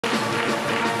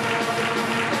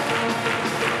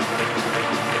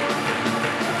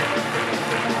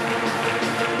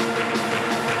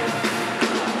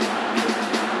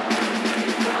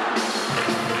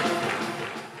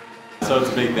so it's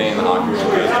a big thing in the hockey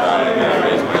world to try to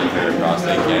raise money for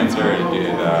prostate cancer. I did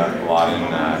a lot in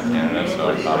Canada,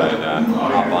 so I thought I'd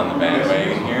hop on the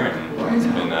bandwagon here,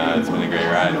 and it's been a great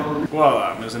ride.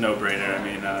 Well, it was a no-brainer. I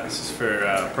mean, this is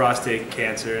for prostate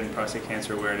cancer and prostate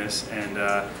cancer awareness, and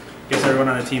I guess everyone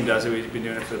on the team does it. We've been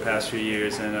doing it for the past few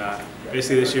years, and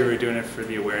basically this year we're doing it for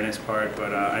the awareness part,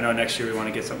 but I know next year we want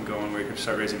to get something going where we can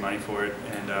start raising money for it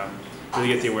and really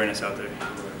get the awareness out there.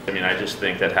 I mean, I just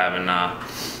think that having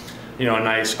you know, a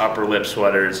nice upper lip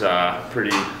sweater is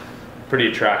pretty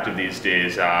attractive these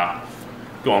days.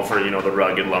 Going for, you know, the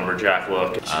rugged lumberjack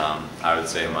look. I would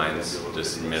say mine's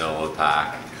just middle of the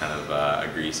pack, kind of a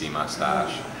greasy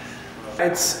mustache.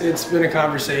 It's been a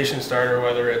conversation starter,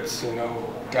 whether it's, you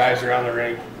know, guys around the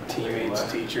rink, teammates,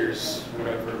 teachers,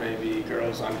 whatever it may be,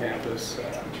 girls on campus.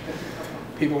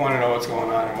 People want to know what's going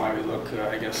on and why we look,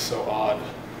 I guess, so odd.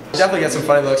 You definitely get some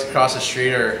funny looks across the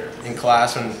street or in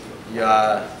class when you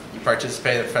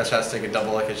participate. The professor has to take a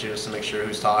double look at you just to make sure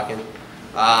who's talking.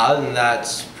 Other than that,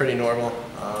 it's pretty normal.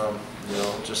 You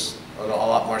know, just a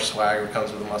lot more swagger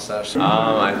comes with a mustache.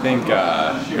 I think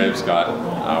Rib's got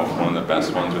one of the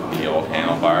best ones with the old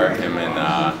handlebar. Him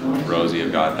and Rosie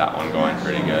have got that one going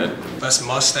pretty good. Best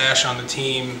mustache on the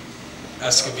team,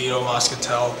 Escobedo,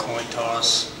 Moscatel, coin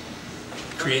toss.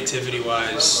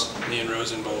 Creativity-wise, me and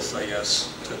Rosen both, I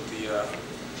guess, took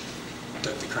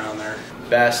the crown there.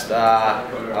 Best,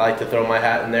 I like to throw my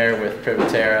hat in there with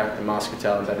Privatera and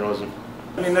Moscatel and Ben Rosen.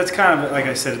 I mean, that's kind of, like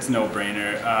I said, it's a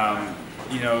no-brainer.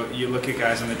 You know, you look at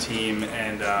guys on the team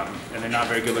and they're not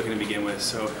very good looking to begin with,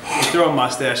 so you throw a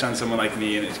mustache on someone like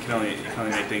me and it can only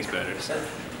make things better. So.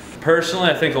 Personally,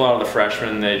 I think a lot of the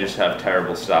freshmen, they just have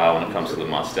terrible style when it comes to the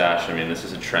mustache. I mean, this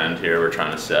is a trend here we're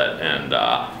trying to set, and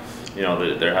you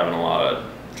know, they're having a lot of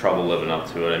trouble living up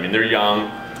to it. I mean, they're young.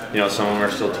 You know, some of them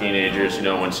are still teenagers. You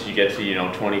know, once you get to, you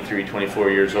know, 23, 24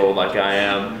 years old like I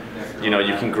am, you know,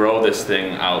 you can grow this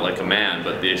thing out like a man,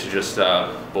 but these are just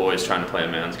boys trying to play a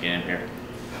man's game here.